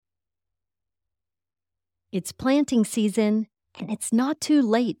It's planting season, and it's not too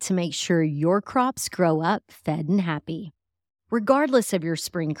late to make sure your crops grow up fed and happy. Regardless of your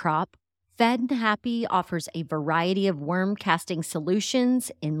spring crop, Fed and Happy offers a variety of worm casting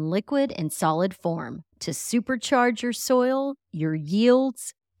solutions in liquid and solid form to supercharge your soil, your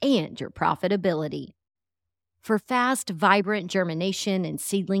yields, and your profitability. For fast, vibrant germination and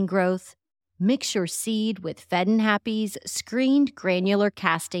seedling growth, mix your seed with Fed and Happy's screened granular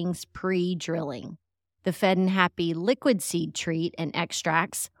castings pre-drilling. The Fed and Happy liquid seed treat and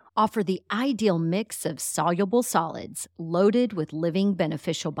extracts offer the ideal mix of soluble solids loaded with living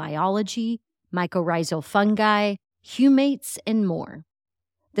beneficial biology, mycorrhizal fungi, humates, and more.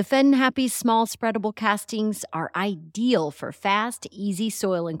 The Fed and Happy small spreadable castings are ideal for fast, easy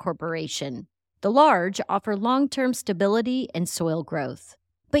soil incorporation. The large offer long-term stability and soil growth.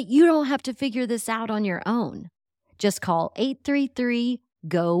 But you don't have to figure this out on your own. Just call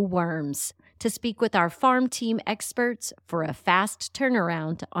 833-GO-WORMS to speak with our farm team experts for a fast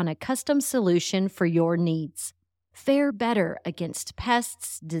turnaround on a custom solution for your needs. Fare better against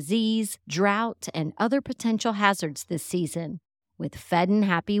pests, disease, drought, and other potential hazards this season with Fed and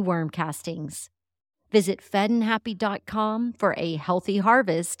Happy worm castings. Visit fedandhappy.com for a healthy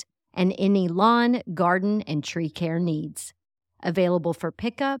harvest and any lawn, garden, and tree care needs. Available for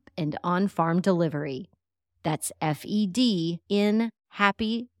pickup and on-farm delivery. That's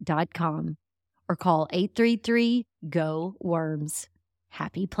FEDNhappy.com. Or call 833-GO-WORMS.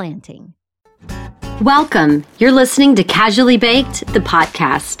 Happy planting. Welcome. You're listening to Casually Baked, the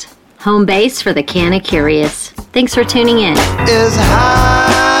podcast. Home base for the canna curious. Thanks for tuning in. It's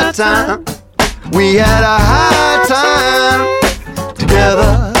high time. We had a high time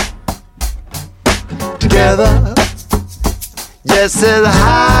together. Yes, it's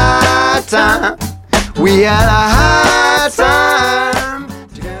high time. We had a high time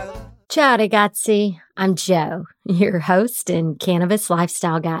together. Ciao ragazzi, I'm Joe, your host and cannabis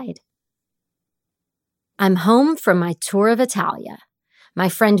lifestyle guide. I'm home from my tour of Italia. My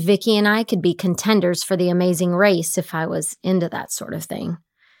friend Vicky and I could be contenders for the amazing race if I was into that sort of thing.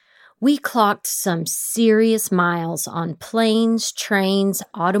 We clocked some serious miles on planes, trains,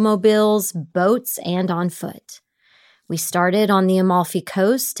 automobiles, boats, and on foot. We started on the Amalfi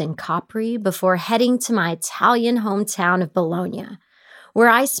Coast in Capri before heading to my Italian hometown of Bologna, where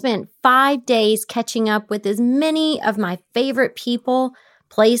I spent 5 days catching up with as many of my favorite people,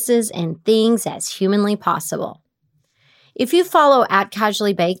 places, and things as humanly possible. If you follow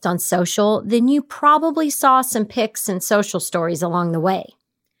 @CasuallyBaked on social, then you probably saw some pics and social stories along the way.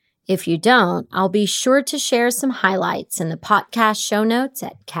 If you don't, I'll be sure to share some highlights in the podcast show notes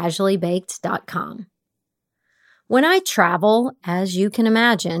at casuallybaked.com. When I travel, as you can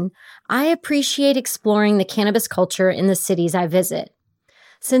imagine, I appreciate exploring the cannabis culture in the cities I visit.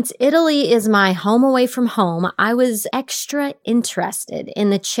 Since Italy is my home away from home, I was extra interested in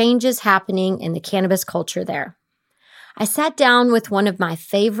the changes happening in the cannabis culture there. I sat down with one of my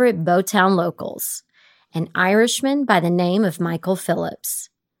favorite Bowtown locals, an Irishman by the name of Michael Phillips.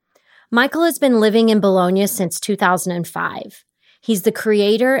 Michael has been living in Bologna since 2005. He's the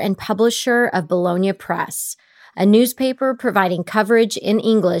creator and publisher of Bologna Press, a newspaper providing coverage in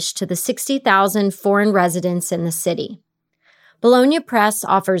English to the 60,000 foreign residents in the city. Bologna Press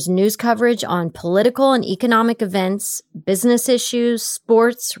offers news coverage on political and economic events, business issues,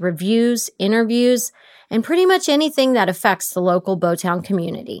 sports, reviews, interviews, and pretty much anything that affects the local Bowtown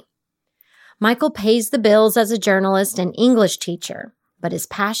community. Michael pays the bills as a journalist and English teacher, but his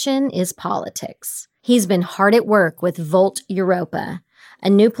passion is politics. He's been hard at work with Volt Europa, a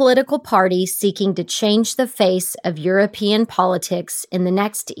new political party seeking to change the face of European politics in the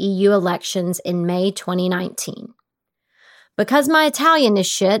next EU elections in May 2019. Because my Italian is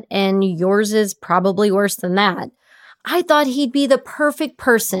shit and yours is probably worse than that, I thought he'd be the perfect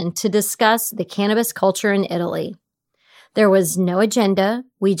person to discuss the cannabis culture in Italy. There was no agenda.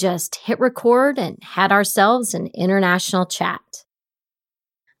 We just hit record and had ourselves an international chat.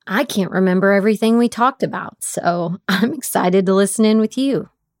 I can't remember everything we talked about, so I'm excited to listen in with you.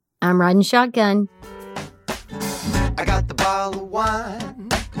 I'm riding shotgun. I got the bottle of wine,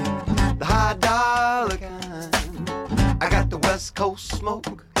 the high dollar kind. I got the West Coast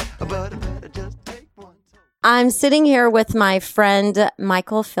smoke, but I better just take one. I'm sitting here with my friend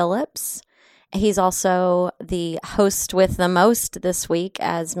Michael Phillips. He's also the host with the most this week,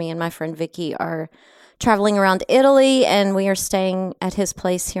 as me and my friend Vicky are traveling around Italy, and we are staying at his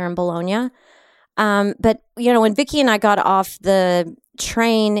place here in Bologna. But, you know, when Vicky and I got off the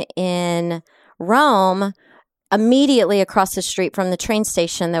train in Rome, immediately across the street from the train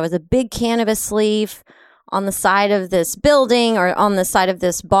station, there was a big cannabis leaf on the side of this building or on the side of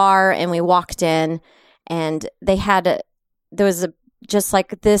this bar, and we walked in, and there was just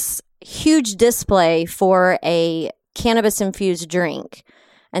like this huge display for a cannabis infused drink.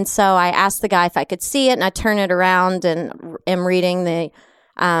 And so I asked the guy if I could see it, and I turn it around and am reading the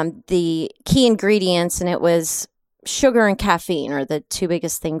key ingredients, and it was sugar and caffeine are the two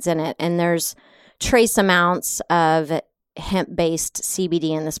biggest things in it. And there's trace amounts of hemp-based CBD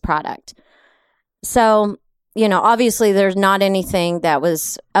in this product. So, obviously there's not anything that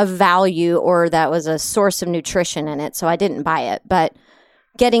was of value or that was a source of nutrition in it, so I didn't buy it. But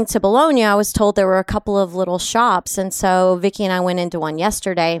getting to Bologna, I was told there were a couple of little shops, and so Vicky and I went into one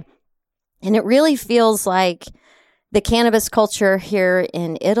yesterday, and it really feels like the cannabis culture here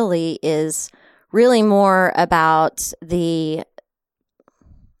in Italy is really more about the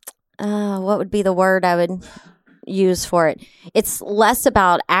what would be the word I would use for it? It's less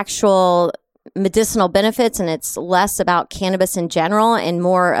about actual medicinal benefits, and it's less about cannabis in general and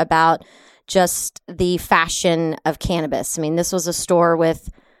more about just the fashion of cannabis. I mean, this was a store with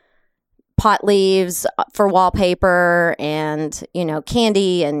pot leaves for wallpaper and,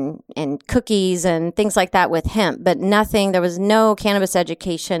 candy and cookies and things like that with hemp, but there was no cannabis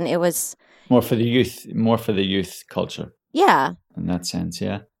education. It was more for the youth culture. Yeah. In that sense,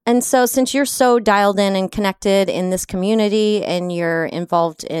 yeah. And so since you're so dialed in and connected in this community and you're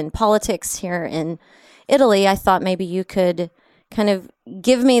involved in politics here in Italy, I thought maybe you could kind of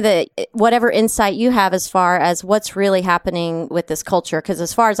give me whatever insight you have as far as what's really happening with this culture. Because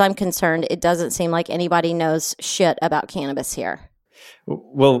as far as I'm concerned, it doesn't seem like anybody knows shit about cannabis here.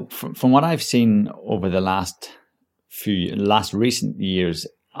 Well, from what I've seen over the last recent years,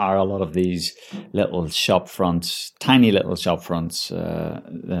 are a lot of these little shop fronts, tiny little shop fronts,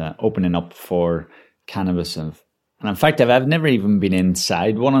 opening up for cannabis. And in fact, I've never even been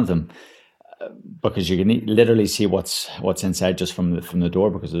inside one of them, because you can literally see what's inside just from the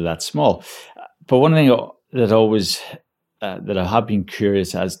door because they're that small. But one thing that always that I have been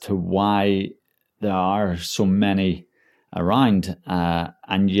curious as to why there are so many around,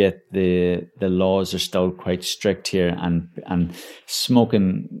 and yet the laws are still quite strict here, and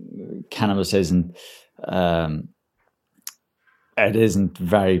smoking cannabis isn't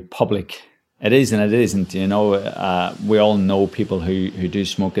very public. It is and it isn't. We all know people who do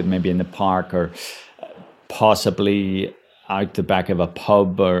smoke it, maybe in the park or possibly out the back of a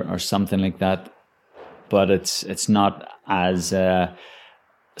pub or something like that. But it's not as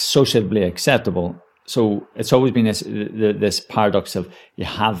sociably acceptable. So it's always been this paradox of you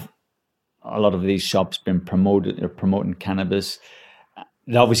have a lot of these shops promoting cannabis.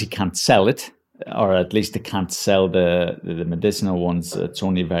 They obviously can't sell it, or at least they can't sell the medicinal ones. It's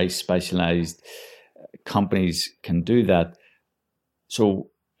only very specialized companies can do that. So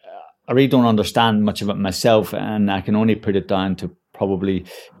I really don't understand much of it myself, and I can only put it down to probably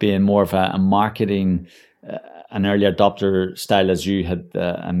being more of a marketing, an early adopter style, as you had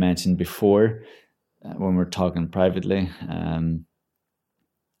mentioned before when we were talking privately.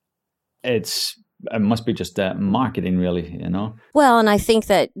 It must be just marketing, really, Well, and I think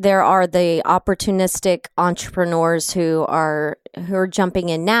that there are the opportunistic entrepreneurs who are jumping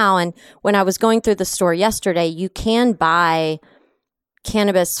in now. And when I was going through the store yesterday, you can buy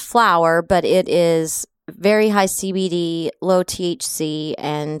cannabis flower, but it is very high CBD, low THC,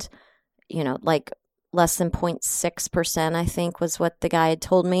 and like less than 0.6%, I think was what the guy had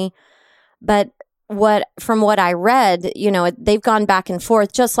told me. But from what I read, they've gone back and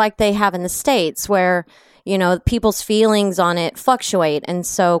forth just like they have in the States, where, people's feelings on it fluctuate. And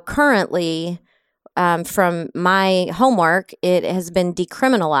so currently, from my homework, it has been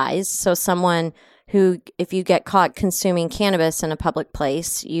decriminalized. So someone who, if you get caught consuming cannabis in a public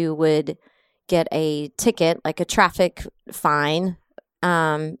place, you would get a ticket, like a traffic fine,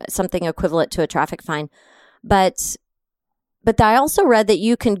 something equivalent to a traffic fine. But I also read that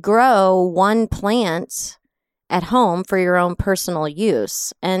you can grow one plant at home for your own personal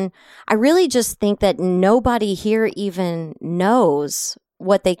use. And I really just think that nobody here even knows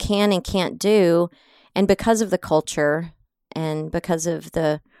what they can and can't do. And because of the culture and because of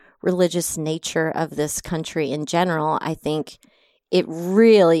the religious nature of this country in general, I think it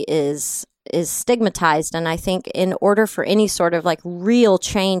really is stigmatized. And I think in order for any sort of like real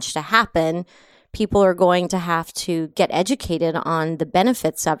change to happen, people are going to have to get educated on the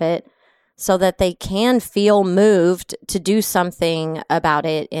benefits of it so that they can feel moved to do something about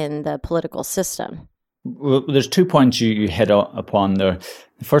it in the political system. Well, there's 2 points you hit upon there.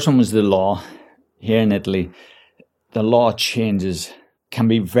 The first one was the law. Here in Italy, the law changes can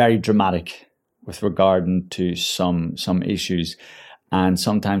be very dramatic with regard to some issues. And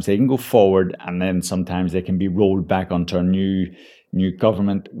sometimes they can go forward, and then sometimes they can be rolled back onto a new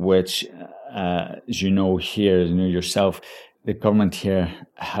government, which as you know here, you know yourself, the government here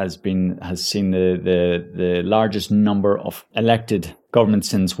has seen the largest number of elected government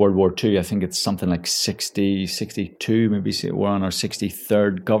since World War II. I think it's something like 62, maybe we're on our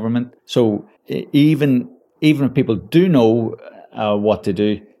 63rd government. So even if people do know what to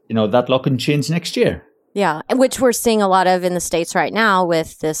do, you know, that law can change next year. Yeah, which we're seeing a lot of in the States right now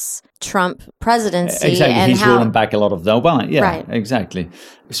with this Trump presidency. Exactly, and he's rolling back a lot of the Obama. Yeah, right. Exactly.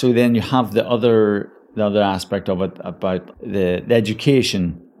 So then you have the other aspect of it about the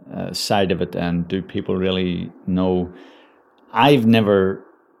education side of it, and do people really know? I've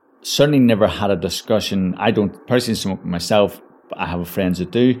certainly never had a discussion. I don't personally smoke myself. I have friends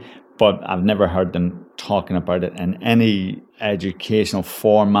that do, but I've never heard them talking about it in any educational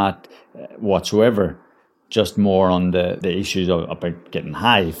format whatsoever. Just more on the issues about getting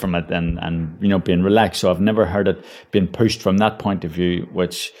high from it and you know, being relaxed. So I've never heard it being pushed from that point of view,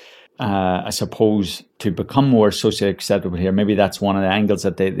 which I suppose to become more socially acceptable here, maybe that's one of the angles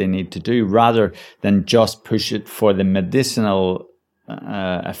that they need to do, rather than just push it for the medicinal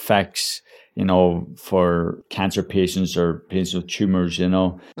effects, you know, for cancer patients or patients with tumors, you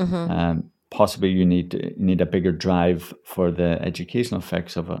know. Mm-hmm. Possibly you need a bigger drive for the educational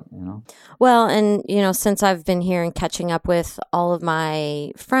effects of it, you know. Well, and, you know, since I've been here and catching up with all of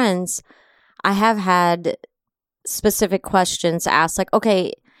my friends, I have had specific questions asked, like,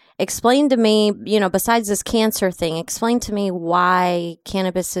 okay, explain to me, you know, besides this cancer thing, explain to me why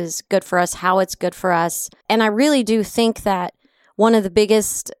cannabis is good for us, how it's good for us. And I really do think that one of the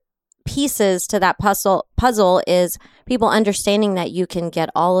biggest pieces to that puzzle is people understanding that you can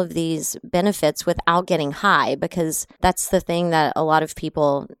get all of these benefits without getting high, because that's the thing that a lot of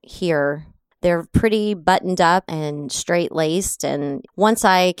people hear. They're pretty buttoned up and straight-laced. And once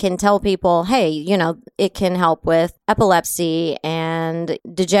I can tell people, hey, you know, it can help with epilepsy and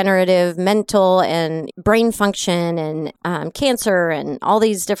degenerative mental and brain function and cancer and all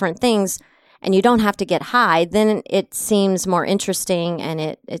these different things, and you don't have to get high, then it seems more interesting, and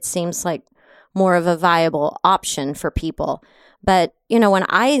it seems like more of a viable option for people. But, you know, when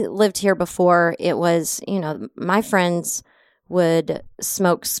I lived here before, it was, you know, my friends would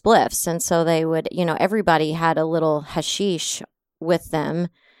smoke spliffs. And so they would, you know, everybody had a little hashish with them,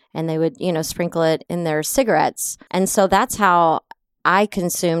 and they would, you know, sprinkle it in their cigarettes. And so that's how I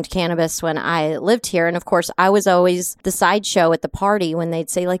consumed cannabis when I lived here. And of course, I was always the sideshow at the party when they'd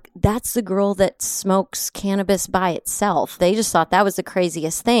say, like, that's the girl that smokes cannabis by itself. They just thought that was the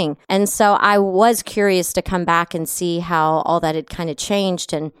craziest thing. And so I was curious to come back and see how all that had kind of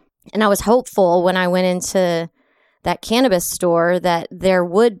changed. And I was hopeful when I went into that cannabis store that there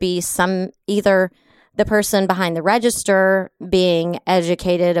would be some, either the person behind the register being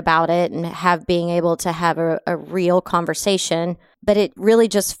educated about it and being able to have a real conversation. But it really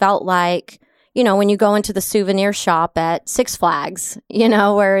just felt like, you know, when you go into the souvenir shop at Six Flags, you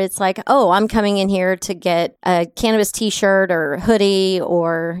know, where it's like, oh, I'm coming in here to get a cannabis t-shirt or hoodie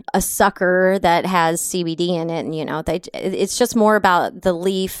or a sucker that has CBD in it. And, you know, it's just more about the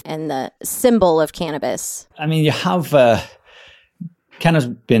leaf and the symbol of cannabis. I mean, you have cannabis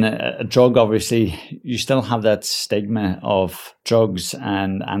being a drug, obviously, you still have that stigma of drugs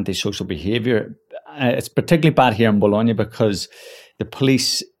and antisocial behavior. It's particularly bad here in Bologna because the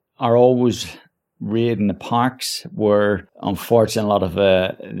police are always raiding the parks where, unfortunately, a lot of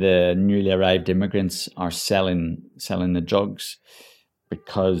the newly arrived immigrants are selling the drugs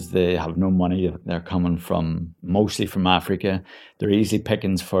because they have no money. They're coming mostly from Africa. They're easy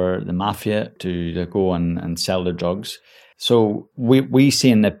pickings for the mafia to go and sell their drugs. So we see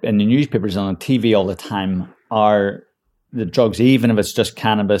in the newspapers and on TV all the time are the drugs, even if it's just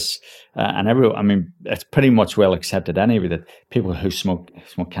cannabis, and I mean, it's pretty much well accepted anyway that people who smoke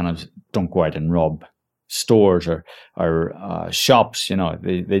cannabis don't go out and rob stores or shops. You know,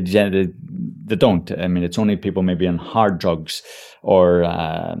 they don't. I mean, it's only people maybe on hard drugs or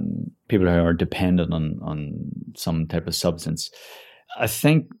people who are dependent on some type of substance. I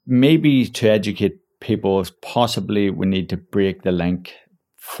think maybe to educate people, possibly we need to break the link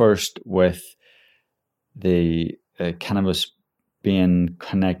first with the cannabis being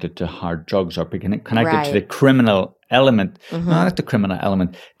connected to hard drugs or being connected to the criminal element, not the criminal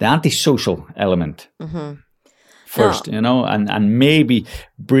element, the antisocial element first, you know, and maybe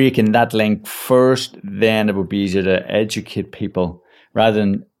breaking that link first, then it would be easier to educate people rather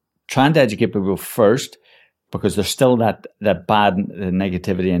than trying to educate people first, because there's still that bad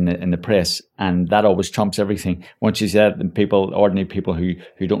negativity in the press, and that always trumps everything. Once you say that, then ordinary people who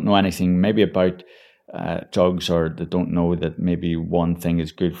don't know anything maybe about drugs, or they don't know that maybe one thing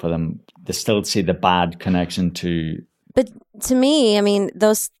is good for them, they still see the bad connection to But to me, I mean,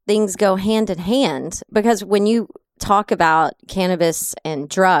 those things go hand in hand, because when you talk about cannabis and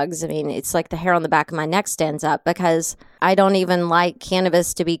drugs, I mean, it's like the hair on the back of my neck stands up, because I don't even like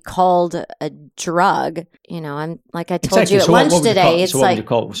cannabis to be called a drug. You know, I'm like I told you at lunch today. It's like,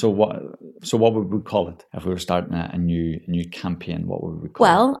 so what would we call it if we were starting a new campaign? What would we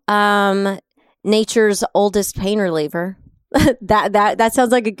call it? Nature's oldest pain reliever. that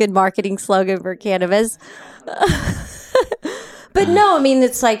sounds like a good marketing slogan for cannabis. But no, I mean,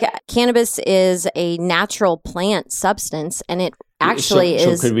 it's like cannabis is a natural plant substance, and it actually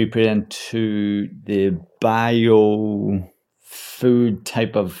is. So could we put into the bio food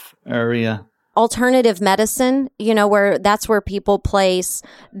type of area? Alternative medicine, you know, that's where people place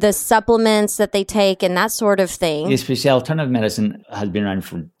the supplements that they take and that sort of thing. Yes, but see, alternative medicine has been around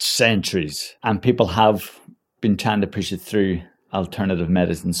for centuries, and people have been trying to push it through alternative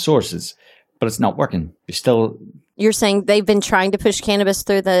medicine sources, but it's not working. You're saying they've been trying to push cannabis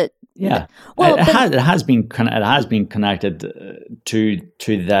through the... Yeah. Well, it has been connected to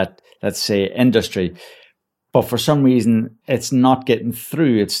that, let's say, industry. But for some reason, it's not getting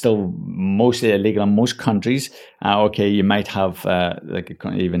through. It's still mostly illegal in most countries. Okay, you might have,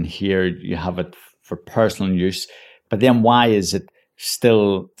 even here, you have it for personal use. But then why is it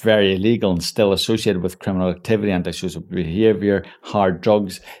still very illegal and still associated with criminal activity, antisocial behavior, hard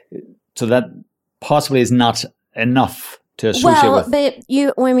drugs? So that possibly is not enough to associate with. But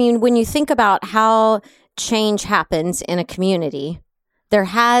when you think about how change happens in a community, there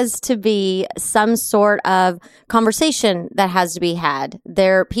has to be some sort of conversation that has to be had.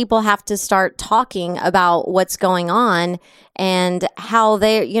 People have to start talking about what's going on and how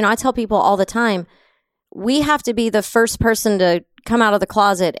I tell people all the time, we have to be the first person to come out of the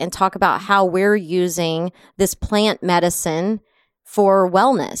closet and talk about how we're using this plant medicine for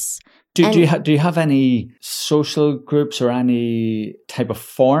wellness. Do you have any social groups or any type of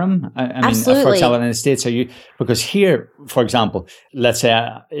forum? I mean, absolutely. For example, in the States, because here, for example, let's say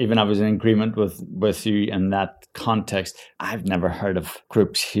I was in agreement with you in that context. I've never heard of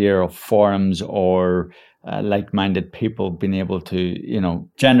groups here or forums or like-minded people being able to,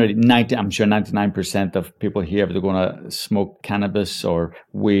 generally I'm sure 99% of people here, if they're going to smoke cannabis or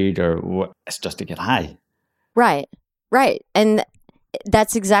weed it's just to get high. Right. And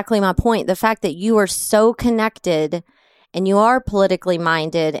that's exactly my point. The fact that you are so connected and you are politically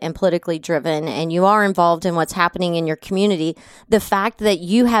minded and politically driven and you are involved in what's happening in your community, the fact that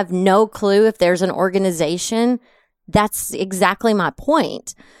you have no clue if there's an organization, that's exactly my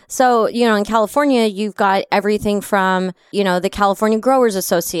point. So, in California, you've got everything from, the California Growers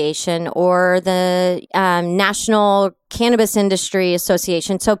Association or the National Cannabis Industry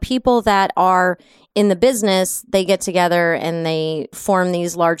Association. So people that are in the business, they get together and they form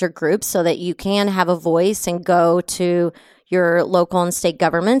these larger groups so that you can have a voice and go to your local and state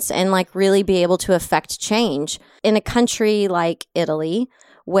governments and really be able to affect change. In a country like Italy,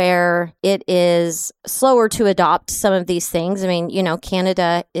 where it is slower to adopt some of these things. I mean,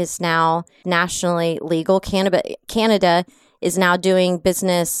 Canada is now nationally legal. Canada is now doing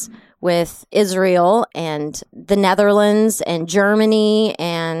business with Israel and the Netherlands and Germany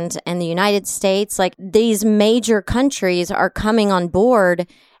and the United States. These major countries are coming on board.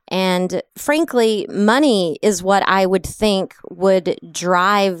 And frankly, money is what I would think would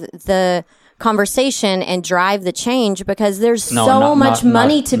drive the conversation and drive the change, because there's so much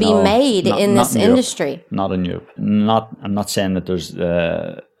money to be made in this industry. Not in Europe. I'm not saying that there's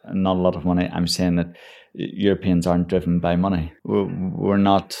not a lot of money. I'm saying that Europeans aren't driven by money. We're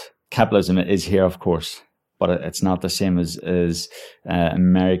not. Capitalism is here, of course, but it's not the same as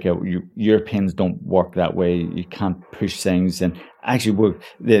America. Europeans don't work that way. You can't push things, and actually,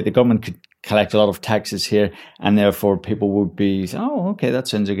 the government could collect a lot of taxes here, and therefore people would be, okay, that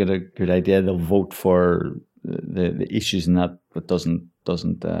sounds like a good idea. They'll vote for the issues in that, but doesn't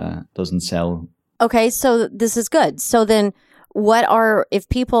sell. Okay, so this is good. So then, if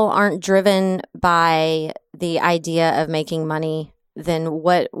people aren't driven by the idea of making money, then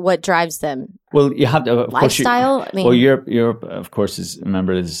what drives them? Well, you have to lifestyle. Europe, of course, is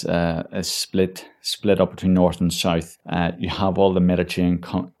split up between north and south. You have all the Mediterranean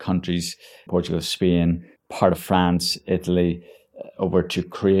countries: Portugal, Spain, part of France, Italy, over to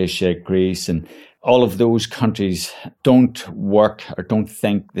Croatia, Greece, and all of those countries don't work or don't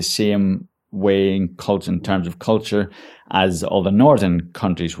think the same way in terms of culture as all the northern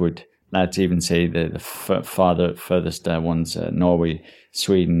countries would. Let's even say the furthest ones, Norway,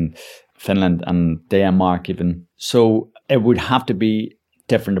 Sweden, Finland, and Denmark even. So it would have to be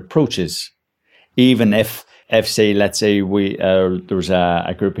different approaches, even if if say, let's say there was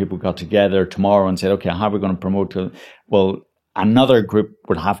a group of people got together tomorrow and said, okay, how are we going to promote it? Well, another group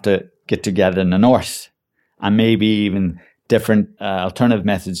would have to get together in the north, and maybe even different alternative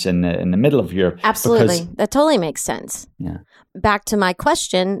methods in the middle of Europe. Absolutely. That totally makes sense. Yeah. Back to my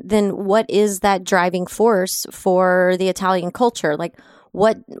question, then what is that driving force for the Italian culture? Like,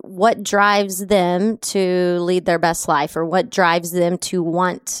 what drives them to lead their best life, or what drives them to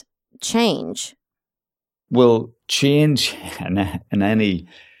want change? Well, change in any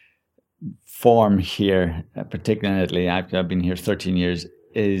form here, particularly I've been here 13 years,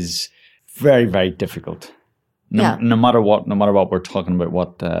 is very, very difficult. No matter what we're talking about,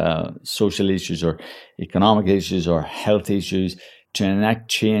 what social issues or economic issues or health issues, to enact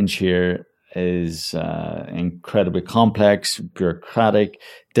change here is incredibly complex, bureaucratic,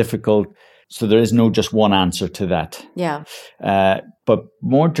 difficult. So there is no just one answer to that. Yeah. But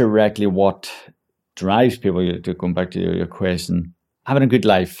more directly, what drives people, to come back to your question, having a good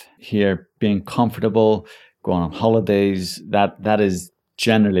life here, being comfortable, going on holidays, that is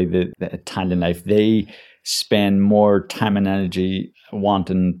generally the Italian life. They spend more time and energy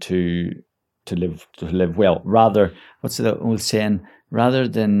wanting to live well. Rather, what's the old saying? Rather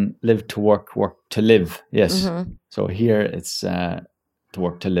than live to work, work to live. Yes. Mm-hmm. So here it's to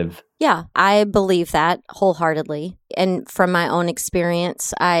work to live. Yeah, I believe that wholeheartedly. And from my own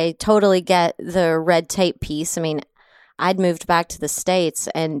experience, I totally get the red tape piece. I mean, I'd moved back to the States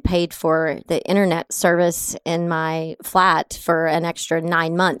and paid for the internet service in my flat for an extra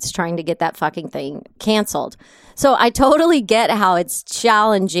 9 months trying to get that fucking thing canceled. So I totally get how it's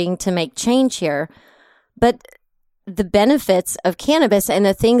challenging to make change here. But the benefits of cannabis and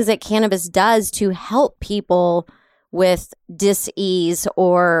the things that cannabis does to help people with dis-ease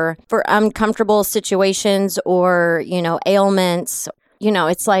or for uncomfortable situations or, ailments.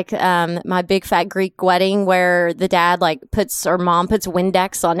 It's like my big fat Greek wedding where the dad mom puts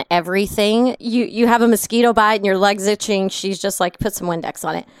Windex on everything. You have a mosquito bite and your leg's itching. She's just like, put some Windex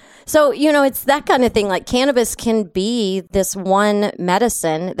on it. So, it's that kind of thing. Like cannabis can be this one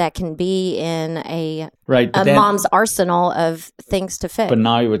medicine that can be in a mom's arsenal of things to fix. But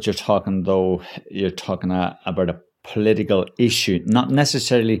now what you're talking, though, about a political issue, not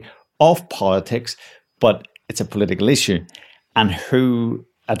necessarily of politics, but it's a political issue. And who,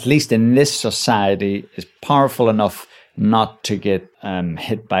 at least in this society, is powerful enough not to get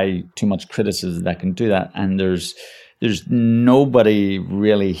hit by too much criticism that can do that. And there's nobody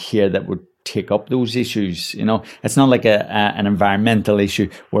really here that would take up those issues. It's not like an environmental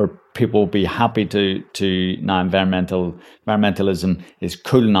issue where people will be happy to now environmentalism is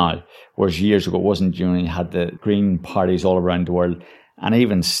cool now, whereas years ago it wasn't. You had the green parties all around the world, and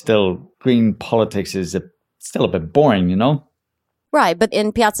even still, green politics is still a bit boring. Right, but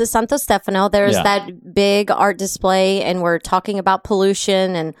in Piazza Santo Stefano, there's that big art display, and we're talking about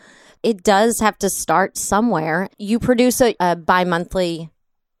pollution, and it does have to start somewhere. You produce a bi-monthly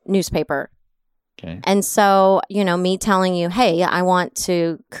newspaper. Okay. And so, me telling you, hey, I want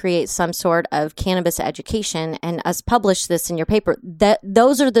to create some sort of cannabis education and us publish this in your paper,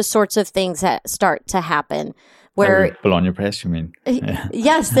 those are the sorts of things that start to happen. Where Bologna Press, you mean? Yeah.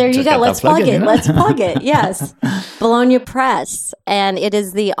 Yes, there you go. Let's plug it. Let's plug it. Yes. Bologna Press. And it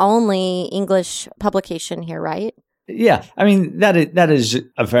is the only English publication here, right? Yeah. I mean, that is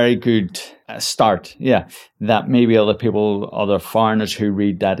a very good start. Yeah. That maybe other foreigners who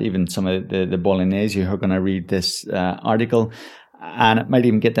read that, even some of the Bolognese who are going to read this article, and it might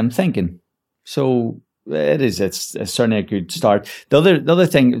even get them thinking. So it's certainly a good start. The other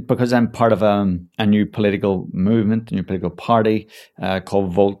thing, because I'm part of a new political movement, a new political party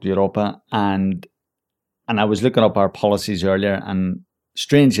called Volt Europa, and I was looking up our policies earlier, and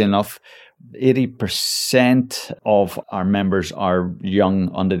strangely enough, 80% of our members are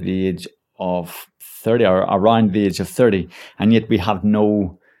young, under the age of 30 or around the age of 30, and yet we have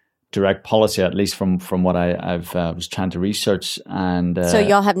no direct policy, at least from what I've was trying to research. And so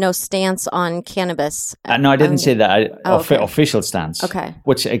y'all have no stance on cannabis? No, I didn't say that. Official stance. Okay.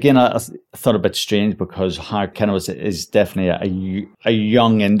 Which again, I thought a bit strange, because hard cannabis is definitely a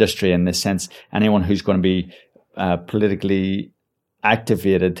young industry in this sense. Anyone who's going to be politically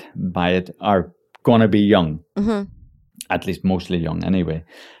activated by it are going to be young, at least mostly young anyway.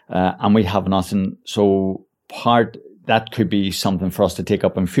 And we have nothing. So that could be something for us to take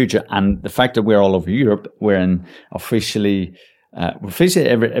up in future. And the fact that we're all over Europe, we're in officially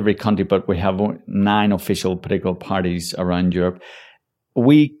every country, but we have 9 official political parties around Europe.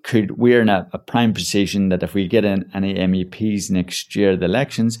 We're in a prime position that if we get in any MEPs next year, the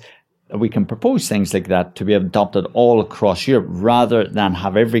elections, we can propose things like that to be adopted all across Europe, rather than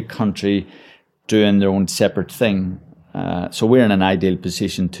have every country doing their own separate thing. So we're in an ideal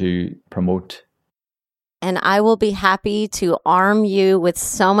position to promote. And I will be happy to arm you with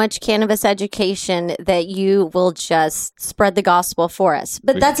so much cannabis education that you will just spread the gospel for us.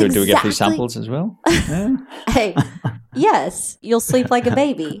 But that's exactly... Do we get free samples as well? Yeah. Hey, yes, you'll sleep like a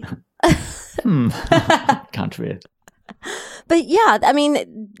baby. Can't wait. But yeah, I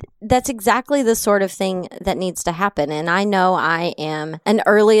mean, that's exactly the sort of thing that needs to happen. And I know I am an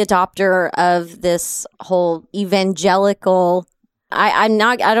early adopter of this whole evangelical... I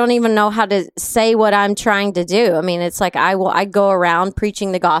don't even know how to say what I'm trying to do. I mean, it's like I go around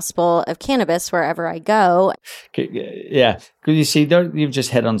preaching the gospel of cannabis wherever I go. Yeah, because you see, there you've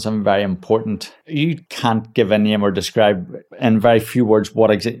just hit on something very important. You can't give a name or describe in very few words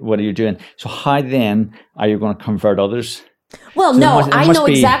what are you doing. So how then are you going to convert others? Well, so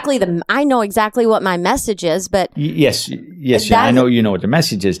I know exactly what my message is, but yes, I know you know what the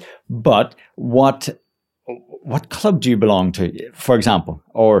message is, but what club do you belong to, for example,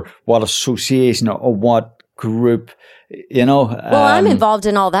 or what association or what group, you know? Well, I'm involved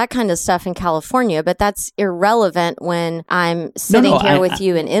in all that kind of stuff in California, but that's irrelevant when I'm sitting here with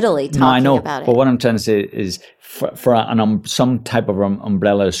you in Italy talking about it. But what I'm trying to say is for some type of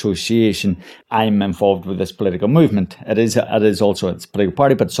umbrella association, I'm involved with this political movement. It is also a political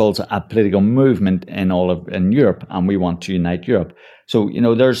party, but it's also a political movement in Europe, and we want to unite Europe. So, you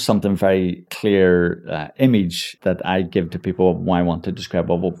know, there's something very clear image that I give to people why I want to describe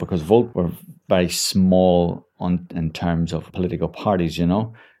Volt, because Volt were very small in terms of political parties, you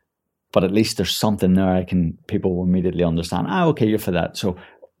know. But at least there's something there people will immediately understand, okay, you're for that. So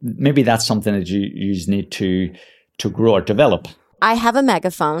maybe that's something that you need to grow or develop. I have a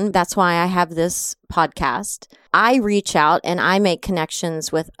megaphone. That's why I have this podcast. I reach out and I make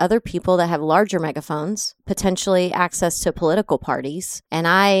connections with other people that have larger megaphones, potentially access to political parties, and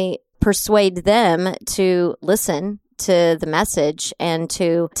I persuade them to listen to the message and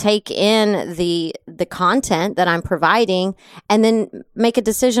to take in the content that I'm providing and then make a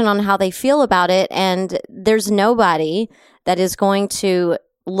decision on how they feel about it. And there's nobody that is going to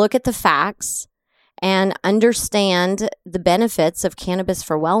look at the facts and understand the benefits of cannabis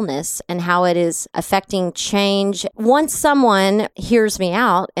for wellness and how it is affecting change. Once someone hears me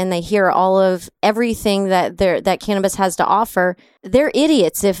out and they hear all of everything that cannabis has to offer, they're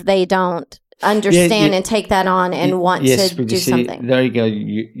idiots if they don't understand and take that on and want to do something. There you go.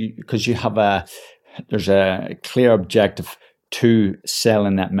 Because you have there's a clear objective to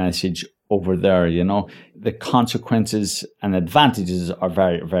selling that message over there, you know. The consequences and advantages are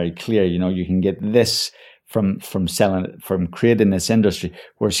very, very clear. You know, you can get this from creating this industry.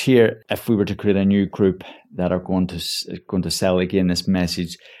 Whereas here, if we were to create a new group that are going to sell again this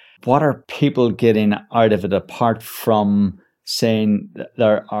message, what are people getting out of it apart from saying that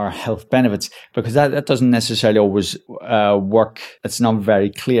there are health benefits? Because that doesn't necessarily always work. It's not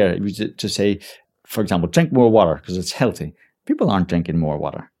very clear. To say, for example, drink more water because it's healthy. People aren't drinking more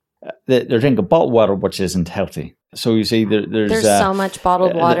water. They're drinking bottled water, which isn't healthy. So you see, there's so much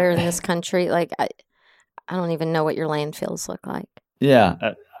bottled water in this country. Like, I don't even know what your landfills look like. Yeah,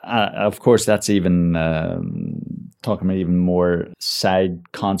 of course, that's even talking about even more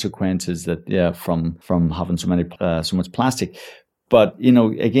side consequences that from having so much plastic. But you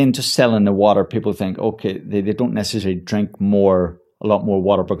know, again, just selling the water, people think okay, they don't necessarily drink a lot more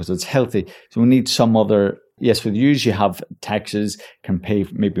water because it's healthy. So we need some other. Yes, with use you have taxes, can pay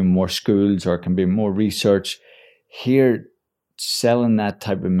maybe more schools or can be more research. Here, selling that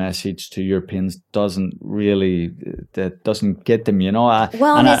type of message to Europeans doesn't get them, you know.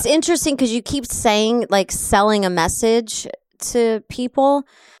 And it's interesting because you keep saying like selling a message to people,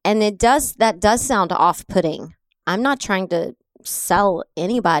 and that does sound off-putting. I'm not trying to sell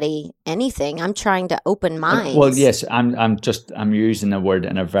anybody anything. I'm trying to open minds. Well, yes, I'm using the word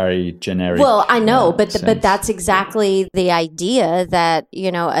in a very generic. Well, I know, but that's exactly the idea that,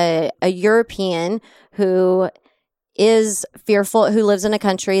 you know, a European who is fearful, who lives in a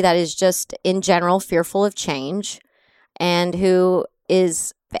country that is just in general fearful of change, and who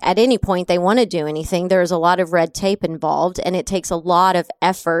is at any point they want to do anything, there's a lot of red tape involved, and it takes a lot of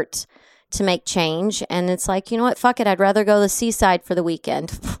effort to make change. And it's like, you know what, fuck it, I'd rather go to the seaside for the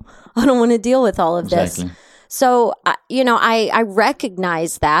weekend. I don't want to deal with all of this. So, you know, I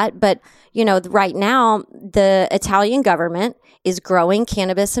recognize that, but, you know, right now the Italian government is growing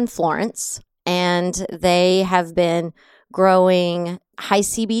cannabis in Florence, and they have been growing high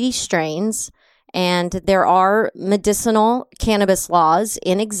CBD strains, and there are medicinal cannabis laws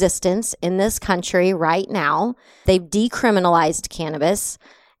in existence in this country right now. They've decriminalized cannabis,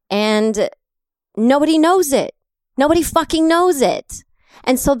 and nobody knows it. Nobody fucking knows it.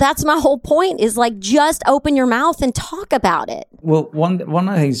 And so that's my whole point is like, just open your mouth and talk about it. Well, one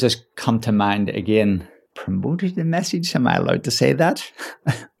of the things just come to mind again, promoted the message. Am I allowed to say that?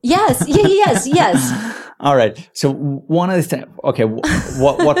 Yes. Yes. All right. So one of the things, okay,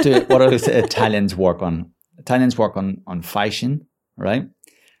 what do the Italians work on? Italians work on fashion, right?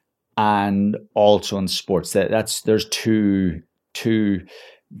 And also on sports. There's two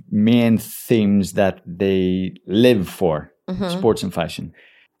main themes that they live for, sports and fashion.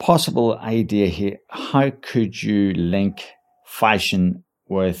 Possible idea here, how could you link fashion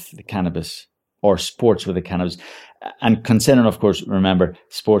with the cannabis or sports with the cannabis? And considering, of course, remember,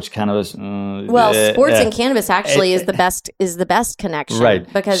 sports, cannabis. Sports and cannabis actually is the best connection,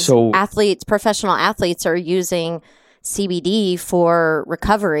 right? Because professional athletes are using CBD for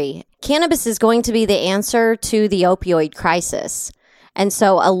recovery. Cannabis is going to be the answer to the opioid crisis. And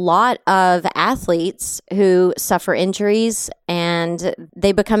so a lot of athletes who suffer injuries and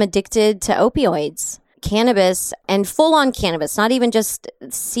they become addicted to opioids. Cannabis and full-on cannabis, not even just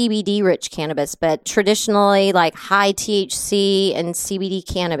CBD-rich cannabis, but traditionally like high THC and CBD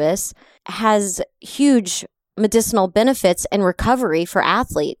cannabis has huge medicinal benefits and recovery for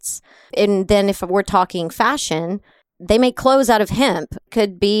athletes. And then if we're talking fashion, they make clothes out of hemp.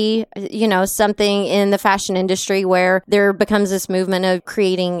 Could be, something in the fashion industry where there becomes this movement of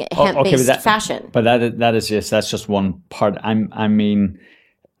creating hemp-based fashion. But that's just one part. I mean,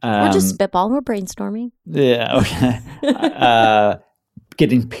 we're just spitballing. We're brainstorming. Yeah. Okay.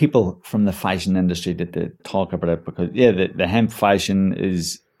 Getting people from the fashion industry to talk about it, because the hemp fashion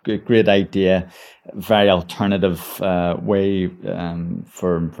is a great idea, very alternative way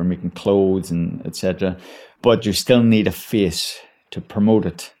for making clothes and etc. But you still need a face to promote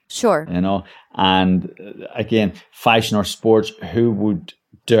it. Sure. And again, fashion or sports, who would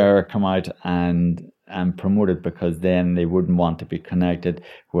dare come out and promote it, because then they wouldn't want to be connected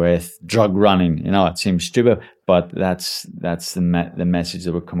with drug running. It seems stupid, but that's the message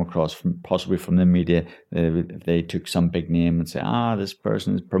that would come across possibly from the media. If they took some big name and say, this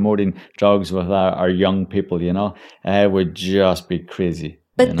person is promoting drugs with our young people, it would just be crazy.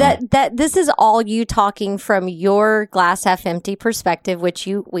 But that this is all you talking from your glass half empty perspective, which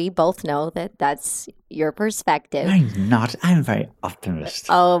we both know that's your perspective. I'm not. I'm very optimist.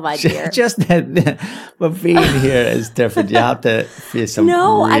 Oh my dear. Just that, but being here is different. You have to face some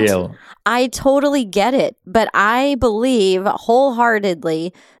real. I totally get it, but I believe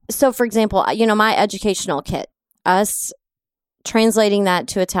wholeheartedly. So, for example, my educational kit, us translating that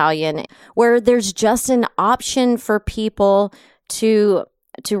to Italian, where there's just an option for people to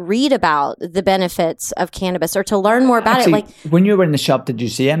read about the benefits of cannabis or to learn more about it. Like, when you were in the shop, did you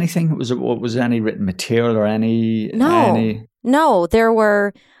see anything? Was there any written material or any? No, there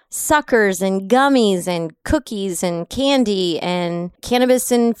were suckers and gummies and cookies and candy and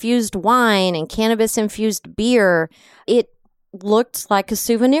cannabis infused wine and cannabis infused beer. It looked like a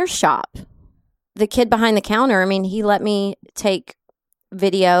souvenir shop. The kid behind the counter, he let me take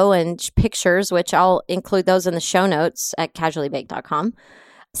video and pictures, which I'll include those in the show notes at casuallybaked.com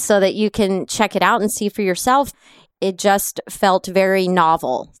so that you can check it out and see for yourself. It just felt very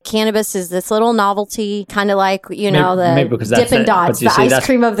novel. Cannabis is this little novelty, kind of like, the Dippin' Dots, the ice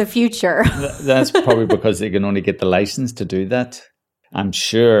cream of the future. That's probably because they can only get the license to do that, I'm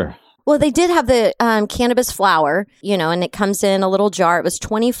sure. Well, they did have the cannabis flower, and it comes in a little jar. It was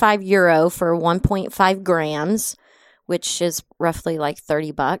 €25 for 1.5 grams. Which is roughly like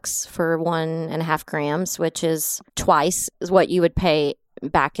 $30 for 1.5 grams, which is twice what you would pay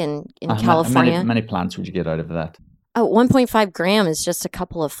back in California. How many plants would you get out of that? Oh, 1.5 gram is just a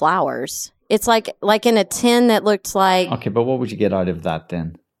couple of flowers. It's like in a tin that looked like... Okay, but what would you get out of that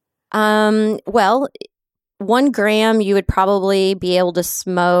then? Well, 1 gram, you would probably be able to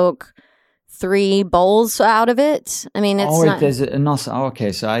smoke 3 bowls out of it. It's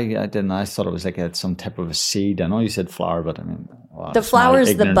okay. So I didn't. I thought it was like some type of a seed. I know you said flower, but the flower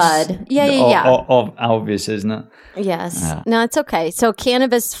is the bud. Yeah. Obvious, isn't it? Yes. Yeah. No, it's okay. So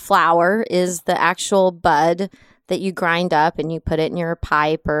cannabis flower is the actual bud that you grind up and you put it in your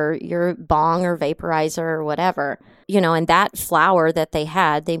pipe or your bong or vaporizer or whatever. And that flower that they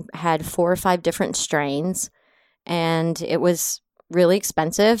had 4 or 5 different strains, and it was really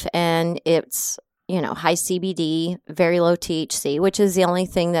expensive, and it's high CBD, very low THC, which is the only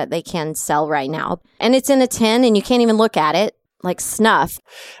thing that they can sell right now. And it's in a tin, and you can't even look at it, like snuff.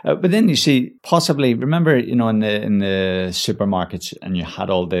 But then you see, possibly, remember, in the supermarkets, and you had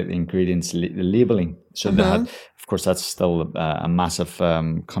all the ingredients, the labeling. So they had, of course, that's still a massive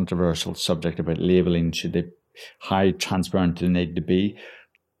controversial subject about labeling. Should they, how transparent do they need to be?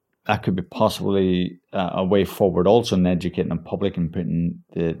 that could be possibly a way forward also in educating the public and putting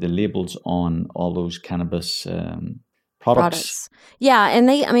the labels on all those cannabis products. Yeah, and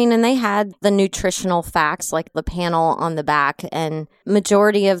they had the nutritional facts, like the panel on the back, and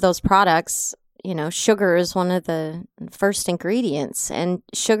majority of those products, sugar is one of the first ingredients, and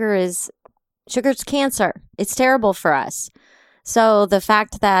sugar's cancer. It's terrible for us. So the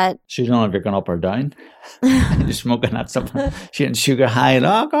fact that... So you don't know if you're going up or down. You're smoking that stuff. Getting sugar high and,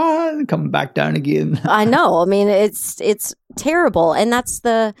 oh God, coming back down again. I know. I mean, it's terrible. And that's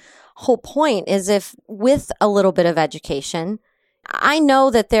the whole point, is if with a little bit of education... I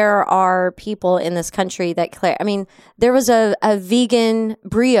know that there are people in this country that there was a vegan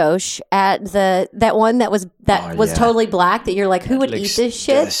brioche at that one that was totally black, that you're like, who would eat this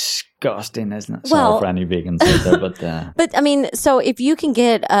shit? Disgusting, isn't it? Sorry for any vegans out there, but but so if you can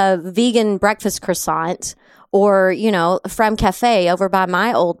get a vegan breakfast croissant or Frem Cafe over by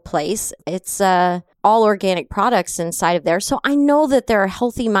my old place, it's all organic products inside of there. So I know that there are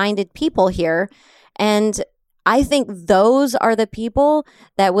healthy minded people here, and I think those are the people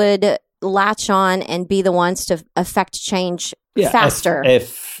that would latch on and be the ones to affect change faster.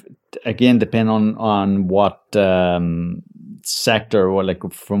 If again, depending on what sector or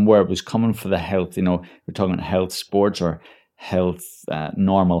like from where it was coming for the health, we're talking health sports or health,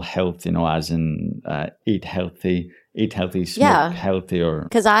 normal health, as in eat healthy, smoke healthy, or...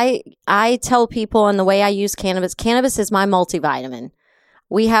 Because I tell people, and the way I use cannabis is my multivitamin.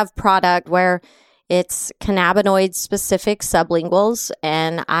 We have product where it's cannabinoid specific sublinguals,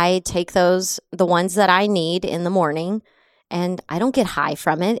 and I take those, the ones that I need in the morning, and I don't get high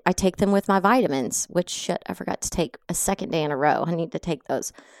from it. I take them with my vitamins, which I forgot to take a second day in a row. I need to take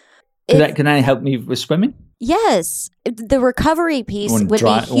those. Can I help me with swimming? Yes. The recovery piece would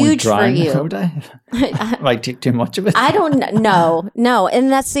be huge for you. Might take too much of it. I don't know. No.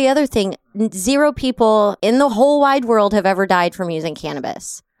 And that's the other thing. 0 people in the whole wide world have ever died from using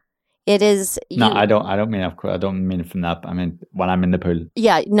cannabis. It is... No, I don't mean it from that. I mean, when I'm in the pool.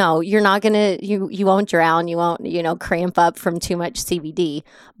 Yeah, no, you're not going to... You won't drown. You won't, cramp up from too much CBD.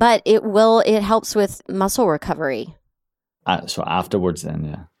 But it helps with muscle recovery. So afterwards then,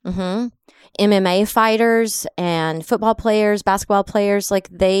 yeah. Mm-hmm. MMA fighters and football players, basketball players, like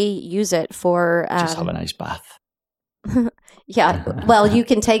they use it for... Just have a nice bath. Yeah. Well, you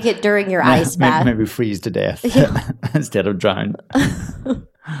can take it during your ice bath. Maybe freeze to death instead of drown.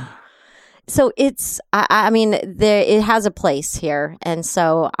 So it's, it has a place here. And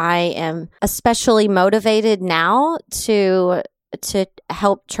so I am especially motivated now to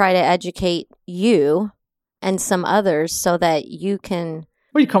help try to educate you and some others so that you can...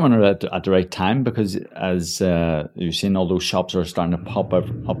 Well, you're coming at the right time, because as you've seen, all those shops are starting to pop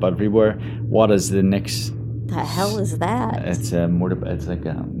up everywhere. What is the next... The hell is that? It's it's like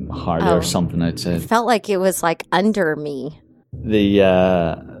a Harley or something. It felt like it was like under me.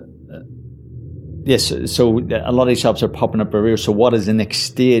 Yes, so a lot of these shops are popping up everywhere. So what is the next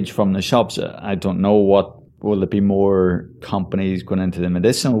stage from the shops? I don't know. Will it be more companies going into the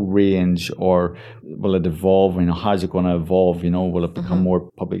medicinal range, or will it evolve? How's it going to evolve? Will it become more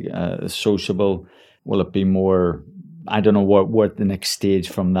public, sociable? Will it be more? I don't know what the next stage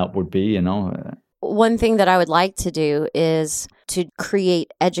from that would be. One thing that I would like to do is to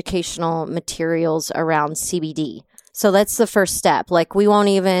create educational materials around CBD. So that's the first step. Like, we won't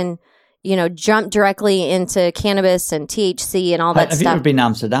even, jump directly into cannabis and THC and all that stuff. Have you ever been to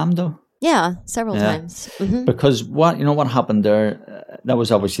Amsterdam, though? Yeah, several times. Mm-hmm. Because what happened there, that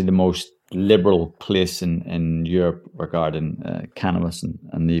was obviously the most liberal place in Europe regarding cannabis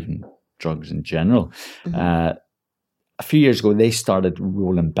and even drugs in general. Mm-hmm. A few years ago, they started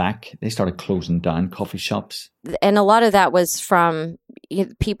rolling back. They started closing down coffee shops. And a lot of that was from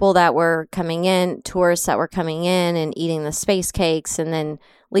people that were coming in, tourists that were coming in and eating the space cakes and then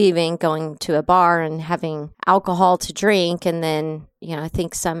leaving, going to a bar and having alcohol to drink. And then, I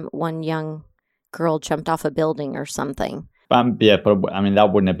think one young girl jumped off a building or something. But that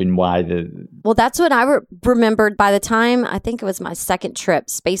wouldn't have been why Well, that's what I remembered. By the time, I think it was my second trip,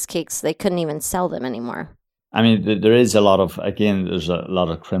 space cakes, they couldn't even sell them anymore. There is there's a lot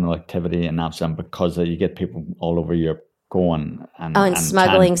of criminal activity in Amsterdam because you get people all over Europe going and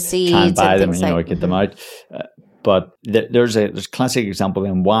smuggling seeds and buy them, and get them out. But there's a classic example.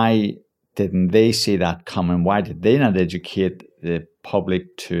 And why didn't they see that coming? Why did they not educate the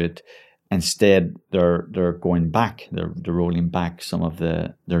public to it? Instead, they're going back. They're rolling back some of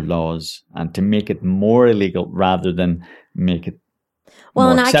their laws and to make it more illegal rather than make it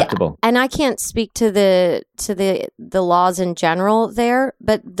more acceptable. And I can't speak to the laws in general there,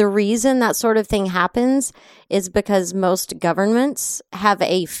 but the reason that sort of thing happens is because most governments have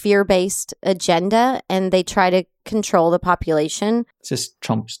a fear-based agenda and they try to control the population. It's just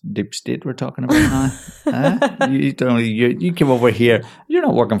Trump's deep state we're talking about now. You come over here. You're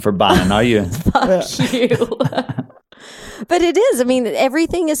not working for Bannon, are you? Fuck you. But it is. I mean,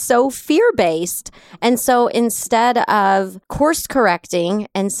 everything is so fear-based. And so instead of course correcting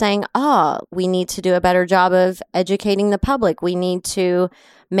and saying, we need to do a better job of educating the public, we need to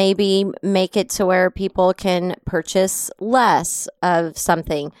maybe make it to where people can purchase less of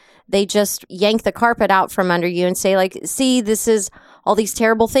something, they just yank the carpet out from under you and say, like, see, this is all these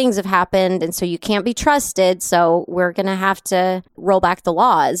terrible things have happened. And so you can't be trusted. So we're going to have to roll back the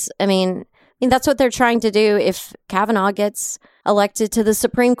laws. I mean, that's what they're trying to do. If Kavanaugh gets elected to the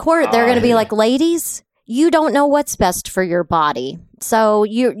Supreme Court, they're going to be like, ladies, you don't know what's best for your body. So,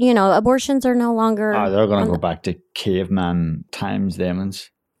 you know, abortions are no longer... they're going to go back to caveman times, Demons.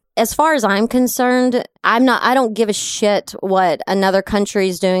 As far as I'm concerned, I don't give a shit what another country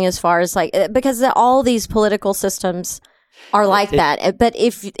is doing as far as because all these political systems are like that. But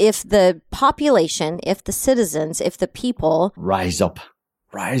if the population, if the citizens, if the people... Rise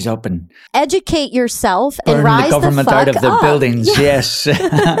up and educate yourself and rise the government fuck out of the up. buildings. Yes.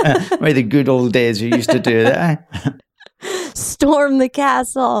 Where the good old days we used to do that. Storm the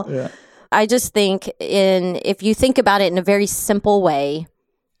castle. Yeah. I just think if you think about it in a very simple way,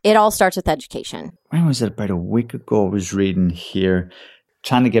 it all starts with education. When was it? About a week ago, I was reading here,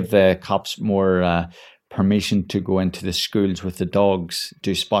 trying to give the cops more permission to go into the schools with the dogs,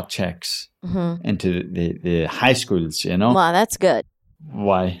 do spot checks into the high schools, you know? Well, that's good.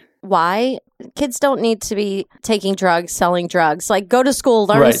 Why? Kids don't need to be taking drugs, selling drugs. Like, go to school,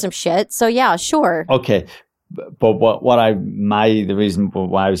 learn some shit. So yeah, sure. Okay. But the reason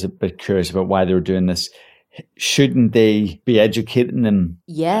why I was a bit curious about why they were doing this, shouldn't they be educating them?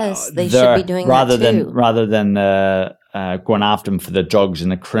 Yes, they should be doing that too. Rather than going after them for the drugs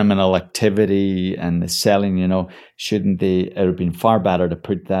and the criminal activity and the selling, you know, shouldn't they? It would have been far better to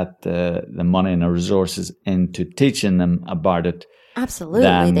put that the money and the resources into teaching them about it.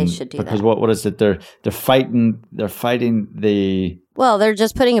 Absolutely, they should do that. Because what is it? They're fighting the... Well, they're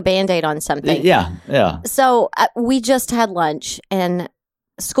just putting a Band-Aid on something. Yeah. So we just had lunch and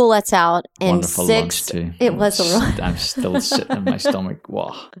school lets out and wonderful lunch too. It was I'm still sitting in my stomach.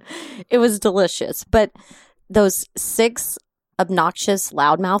 Wow. It was delicious. But those 6 obnoxious,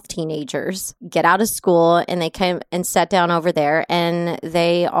 loudmouth teenagers get out of school and they came and sat down over there and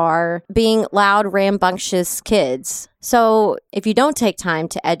they are being loud, rambunctious kids. So if you don't take time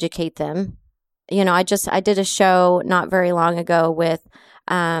to educate them, you know, I did a show not very long ago with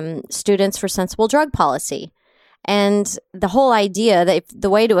Students for Sensible Drug Policy. And the whole idea that the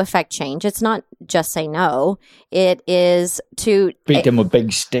way to affect change, it's not just say no. It is to... beat them with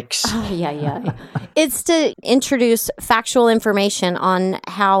big sticks. Oh, yeah. It's to introduce factual information on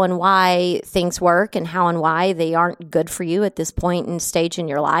how and why things work and how and why they aren't good for you at this point and stage in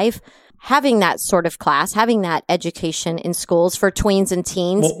your life. Having that sort of class, having that education in schools for tweens and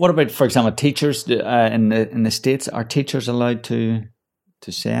teens. What about, for example, teachers in the States? Are teachers allowed to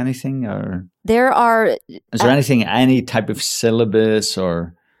say anything, or is there anything, any type of syllabus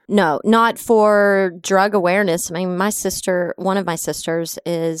or? No, not for drug awareness. I mean, one of my sisters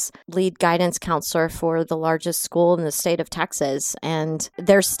is lead guidance counselor for the largest school in the state of Texas, and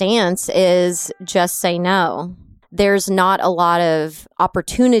their stance is just say no. There's not a lot of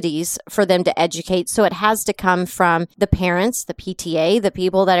opportunities for them to educate. So it has to come from the parents, the PTA, the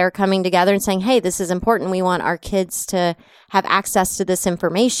people that are coming together and saying, hey, this is important. We want our kids to have access to this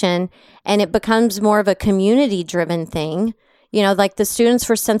information. And it becomes more of a community-driven thing. You know, like the Students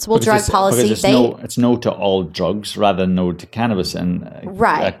for Sensible Drug Policy. It's no to all drugs rather than no to cannabis. And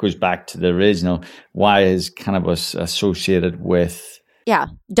that goes back to the original. Why is cannabis associated with... Yeah.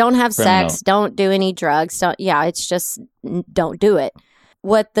 Don't have sex. Don't do any drugs. It's just don't do it.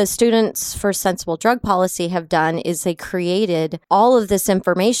 What the Students for Sensible Drug Policy have done is they created all of this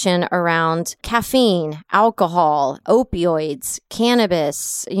information around caffeine, alcohol, opioids,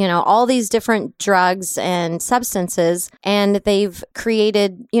 cannabis, you know, all these different drugs and substances. And they've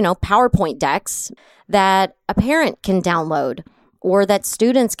created, you know, PowerPoint decks that a parent can download or that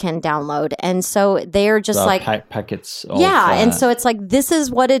students can download. And so they're just packets. And so it's like, this is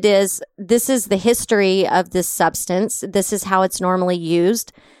what it is. This is the history of this substance. This is how it's normally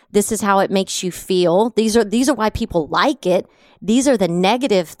used. This is how it makes you feel. These are why people like it. These are the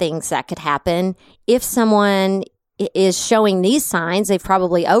negative things that could happen if someone is showing these signs. They've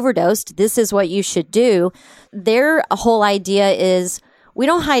probably overdosed. This is what you should do. Their whole idea is we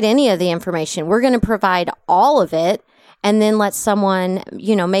don't hide any of the information. We're going to provide all of it and then let someone,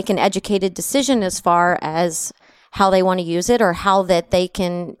 make an educated decision as far as how they want to use it or how that they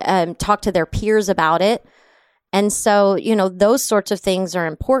can talk to their peers about it. And so, those sorts of things are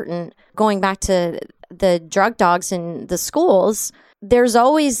important. Going back to the drug dogs in the schools, there's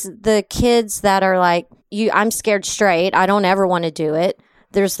always the kids that are like, I'm scared straight. I don't ever want to do it.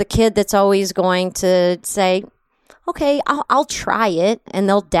 There's the kid that's always going to say, okay, I'll try it, and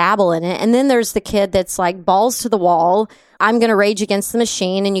they'll dabble in it. And then there's the kid that's like balls to the wall. I'm going to rage against the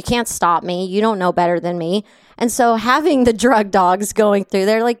machine, and you can't stop me. You don't know better than me. And so having the drug dogs going through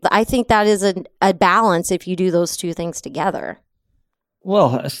there, I think that is a balance if you do those two things together.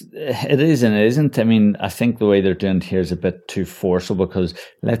 Well, it is and it isn't. I mean, I think the way they're doing it here is a bit too forceful because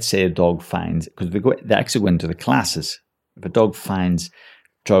let's say a dog finds, because they actually go into the classes. If a dog finds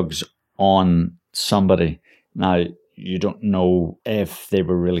drugs on somebody, now you don't know if they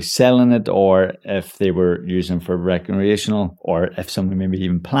were really selling it or if they were using it for recreational or if somebody maybe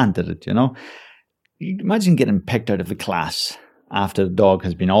even planted it, You imagine getting picked out of the class after the dog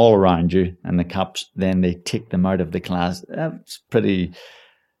has been all around you and the cops, then they take them out of the class. That's pretty...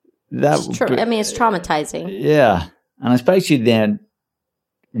 it's traumatizing. Yeah. And especially then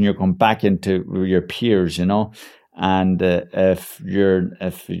when you're going back into your peers, and if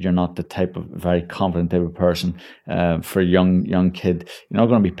you're not the type of very confident type of person for a young kid, you're not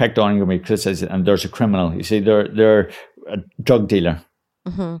going to be picked on, you're going to be criticized, and there's a criminal. You see, they're a drug dealer.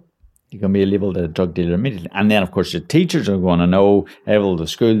 Mm-hmm. You're going to be labeled a drug dealer immediately. And then, of course, the teachers are going to know, the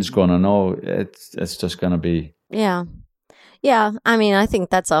school's going to know. It's just going to be... Yeah. Yeah. I mean, I think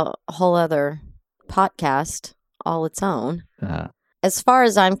that's a whole other podcast all its own. As far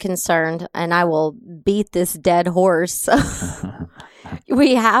as I'm concerned, and I will beat this dead horse,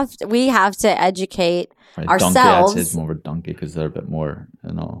 we have to educate ourselves. Donkey, I'd say it's more of a donkey because they're a bit more,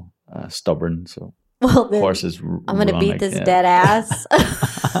 stubborn, so... Well, horses. I'm going to beat this dead ass.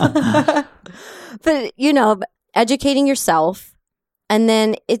 But, educating yourself. And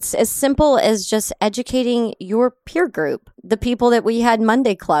then it's as simple as just educating your peer group, the people that we had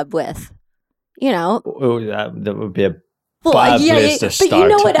Monday Club with, Oh, that would be a bad place to start. But you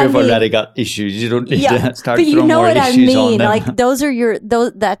know what I mean. We've already got issues. You don't need to start but throwing more issues on them. Like those are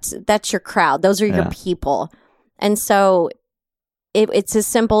that's your crowd. Those are your people. And so it's as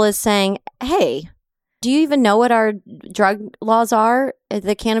simple as saying, hey, do you even know what our drug laws are,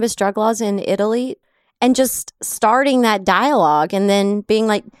 the cannabis drug laws in Italy? And just starting that dialogue and then being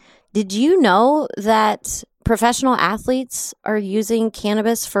like, did you know that professional athletes are using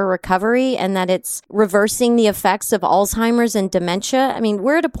cannabis for recovery and that it's reversing the effects of Alzheimer's and dementia? I mean,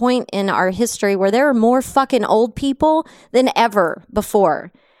 we're at a point in our history where there are more fucking old people than ever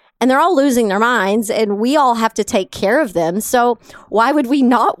before. And they're all losing their minds, and we all have to take care of them. So why would we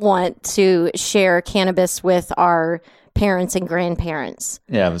not want to share cannabis with our parents and grandparents?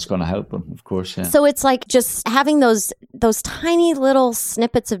 Yeah, if it's going to help them, of course. Yeah. So it's like just having those tiny little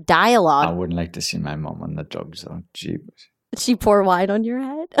snippets of dialogue. I wouldn't like to see my mom on the drugs, though. Did she pour wine on your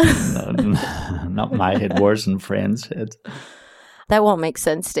head? No, not my head, worse than friends' heads. That won't make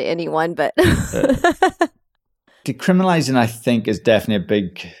sense to anyone, but... Decriminalizing, I think, is definitely a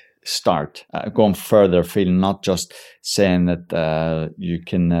big... start going further, feeling not just saying that you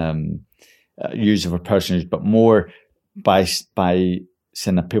can use it for personal use, but more by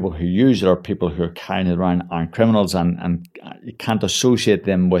saying that people who use it or people who are carrying it around aren't criminals, and you can't associate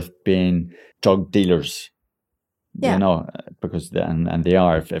them with being drug dealers. Yeah. Because and they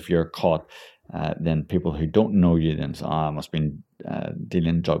are. If you're caught, then people who don't know you then say, I must have been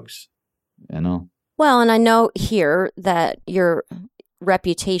dealing drugs. Well, and I know here that your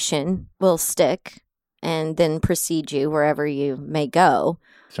reputation will stick and then precede you wherever you may go.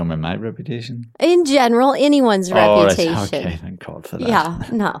 So my reputation? In general, anyone's reputation. Right. Okay, thank God for that. Yeah,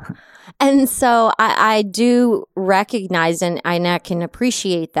 no. And so I do recognize and I can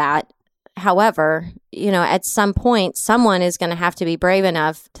appreciate that. However, at some point, someone is going to have to be brave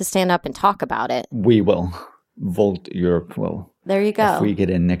enough to stand up and talk about it. We will. Volt Europe will. There you go. If we get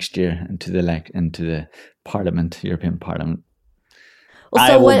in next year into the Parliament, European Parliament, well,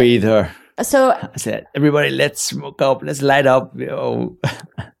 so I will be there. So I said, everybody, let's smoke up, let's light up.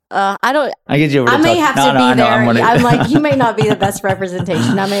 I don't. I get you over. I may have to be there. I'm like, you may not be the best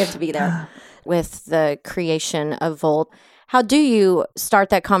representation. I may have to be there with the creation of Volt. How do you start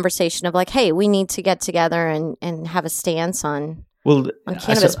that conversation of like, hey, we need to get together and have a stance on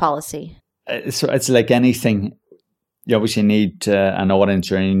cannabis policy? So it's like anything. you obviously need an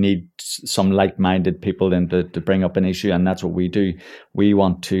audience, or you need some like-minded people then to bring up an issue, and that's what we do. We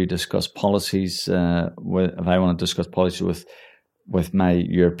want to discuss policies. If I want to discuss policies with my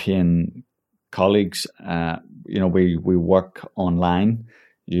European colleagues, we work online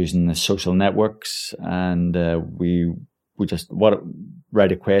using the social networks, and we just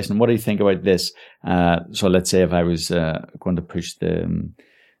write a question. What do you think about this? So let's say if I was going to push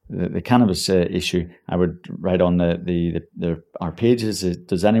the cannabis issue, I would write on our pages,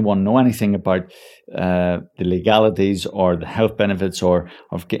 does anyone know anything about the legalities or the health benefits of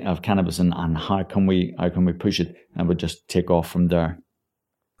cannabis, and how can we push it? I would just take off from there.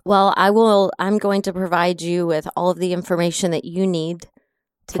 Well, I'm going to provide you with all of the information that you need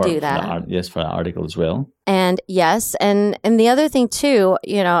to do that. For the article as well. And yes, and the other thing too,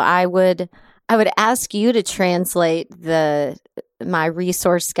 I would ask you to translate my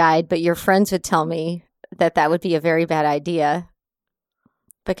resource guide, but your friends would tell me that would be a very bad idea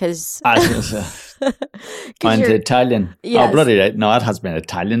because and Italian. Yes. Oh, bloody right! No, it has been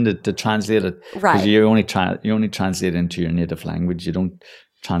Italian to translate it, right? You only translate into your native language. You don't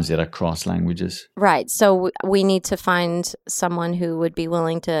translate across languages, right? So we need to find someone who would be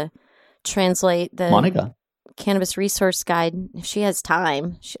willing to translate the Monica Cannabis Resource Guide if she has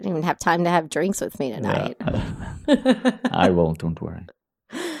time. She didn't even have time to have drinks with me tonight. Yeah. I won't, don't worry.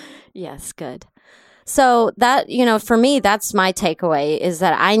 Yes, good. So that, for me, that's my takeaway, is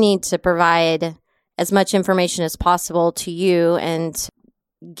that I need to provide as much information as possible to you and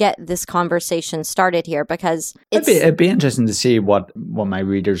get this conversation started here, because it'd be interesting to see what my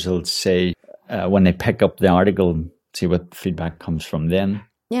readers will say when they pick up the article, see what feedback comes from them.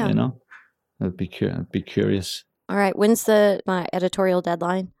 Yeah. I'd be curious. All right. When's my editorial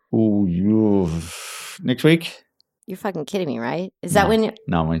deadline? Oh, next week? You're fucking kidding me, right? Is that when?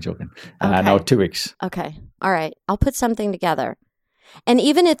 No, I'm joking. Okay. No, 2 weeks. Okay. All right. I'll put something together. And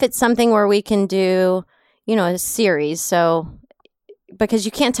even if it's something where we can do, a series. So, because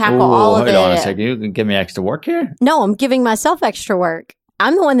you can't tackle all of it. Hold on a second. You can give me extra work here? No, I'm giving myself extra work.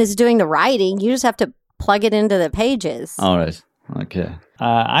 I'm the one that's doing the writing. You just have to plug it into the pages. All right. Okay.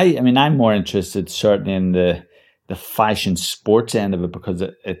 I'm more interested certainly in the fashion sports end of it, because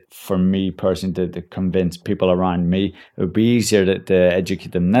it for me personally to convince people around me, it would be easier to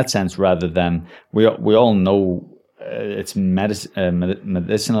educate them in that sense, rather than we all know its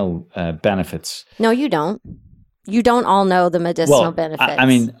medicinal benefits. No, you don't. You don't all know the medicinal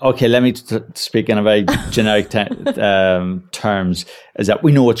benefits. Okay, let me speak in a very generic terms, is that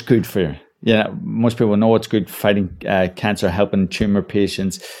we know what's good for you. Most people know it's good fighting cancer, helping tumor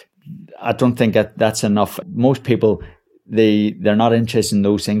patients. I don't think that's enough. Most people, they're not interested in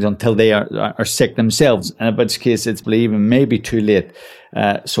those things until they are sick themselves. And in which case, it's believing maybe too late.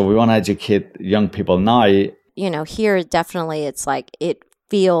 So we want to educate young people now. Here definitely it's like it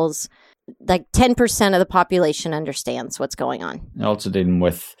feels like 10% of the population understands what's going on. Also dealing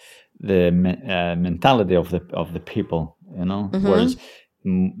with the mentality of the people, Mm-hmm. Whereas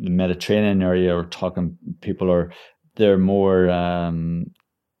the Mediterranean area, or talking people they're more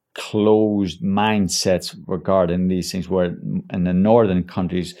closed mindsets regarding these things, where in the northern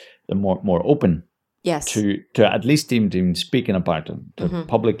countries they're more open. Yes. To at least even speaking about it, to mm-hmm.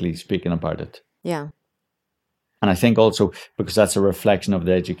 publicly speaking about it. Yeah. And I think also because that's a reflection of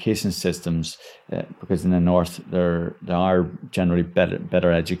the education systems, because in the north they are generally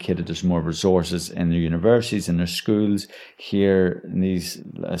better educated. There's more resources in their universities, in their schools. Here in these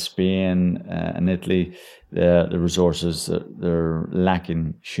Spain and Italy, the resources, they're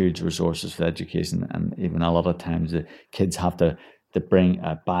lacking huge resources for education, and even a lot of times the kids have to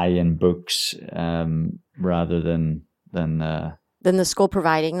buy in books rather than the school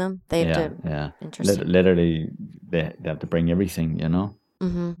providing them. They have to. Yeah. Interesting. Literally, they have to bring everything,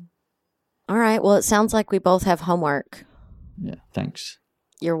 Mm-hmm. All right. Well, it sounds like we both have homework. Yeah. Thanks.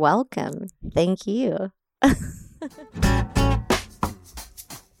 You're welcome. Thank you.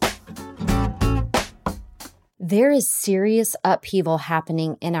 There is serious upheaval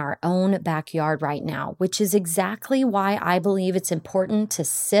happening in our own backyard right now, which is exactly why I believe it's important to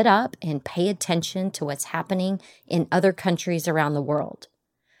sit up and pay attention to what's happening in other countries around the world.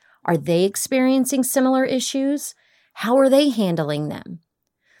 Are they experiencing similar issues? How are they handling them?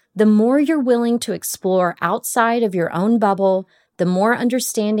 The more you're willing to explore outside of your own bubble, the more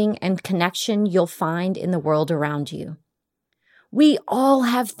understanding and connection you'll find in the world around you. We all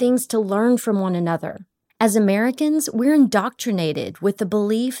have things to learn from one another. As Americans, we're indoctrinated with the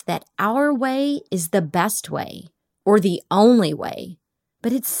belief that our way is the best way or the only way,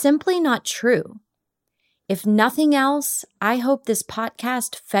 but it's simply not true. If nothing else, I hope this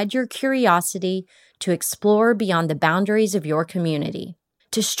podcast fed your curiosity to explore beyond the boundaries of your community,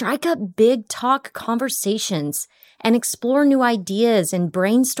 to strike up big talk conversations and explore new ideas and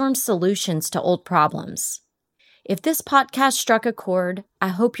brainstorm solutions to old problems. If this podcast struck a chord, I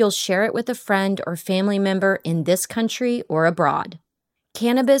hope you'll share it with a friend or family member in this country or abroad.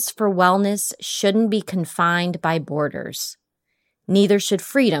 Cannabis for wellness shouldn't be confined by borders. Neither should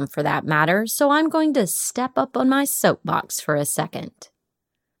freedom, for that matter, so I'm going to step up on my soapbox for a second.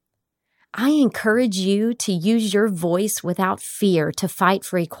 I encourage you to use your voice without fear to fight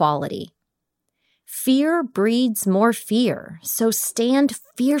for equality. Fear breeds more fear, so stand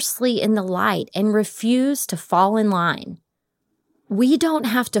fiercely in the light and refuse to fall in line. We don't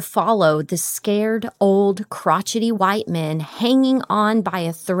have to follow the scared, old, crotchety white men hanging on by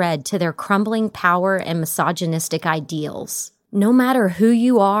a thread to their crumbling power and misogynistic ideals. No matter who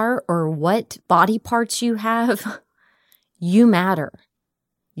you are or what body parts you have, you matter.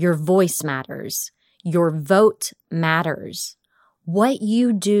 Your voice matters. Your vote matters. What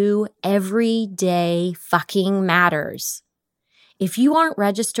you do every day fucking matters. If you aren't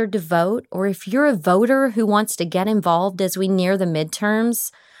registered to vote, or if you're a voter who wants to get involved as we near the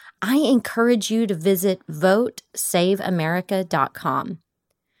midterms, I encourage you to visit votesaveamerica.com.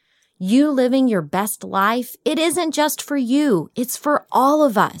 You living your best life, it isn't just for you, it's for all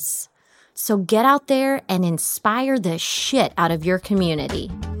of us. So get out there and inspire the shit out of your community.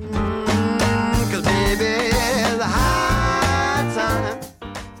 'Cause baby, the high time.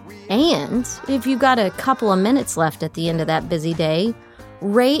 And if you've got a couple of minutes left at the end of that busy day,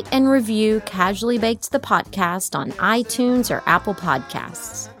 rate and review Casually Baked the podcast on iTunes or Apple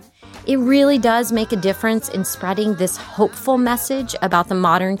Podcasts. It really does make a difference in spreading this hopeful message about the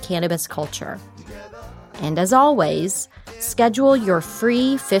modern cannabis culture. And as always, schedule your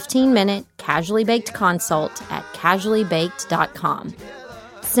free 15-minute Casually Baked consult at casuallybaked.com.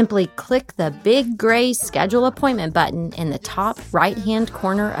 Simply click the big gray schedule appointment button in the top right-hand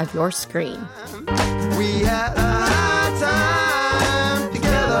corner of your screen. We had a high time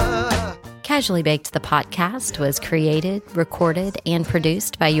together. Casually Baked the podcast was created, recorded, and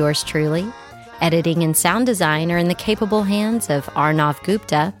produced by yours truly. Editing and sound design are in the capable hands of Arnav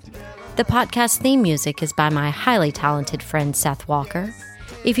Gupta. The podcast theme music is by my highly talented friend Seth Walker.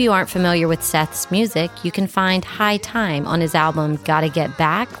 If you aren't familiar with Seth's music, you can find High Time on his album Gotta Get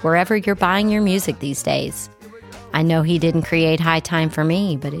Back wherever you're buying your music these days. I know he didn't create High Time for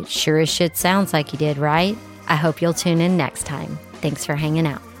me, but it sure as shit sounds like he did, right? I hope you'll tune in next time. Thanks for hanging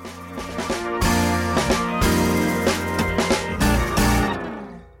out.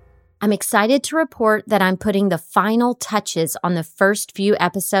 I'm excited to report that I'm putting the final touches on the first few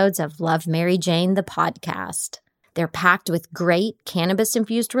episodes of Love, Mary, Jane, the podcast. They're packed with great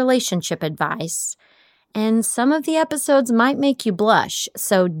cannabis-infused relationship advice, and some of the episodes might make you blush,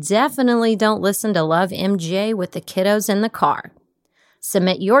 so definitely don't listen to Love MJ with the kiddos in the car.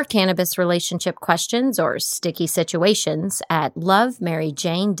 Submit your cannabis relationship questions or sticky situations at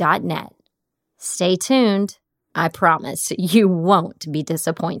lovemaryjane.net. Stay tuned. I promise you won't be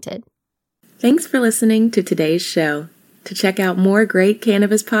disappointed. Thanks for listening to today's show. To check out more great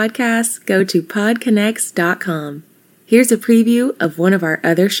cannabis podcasts, go to podconnects.com. Here's a preview of one of our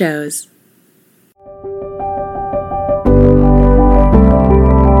other shows.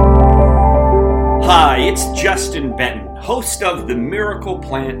 Hi, it's Justin Benton, host of the Miracle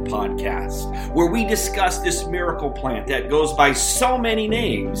Plant Podcast, where we discuss this miracle plant that goes by so many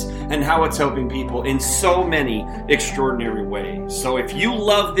names and how it's helping people in so many extraordinary ways. So if you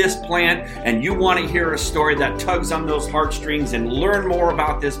love this plant and you want to hear a story that tugs on those heartstrings and learn more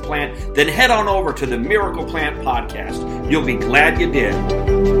about this plant, then head on over to the Miracle Plant Podcast. You'll be glad you did.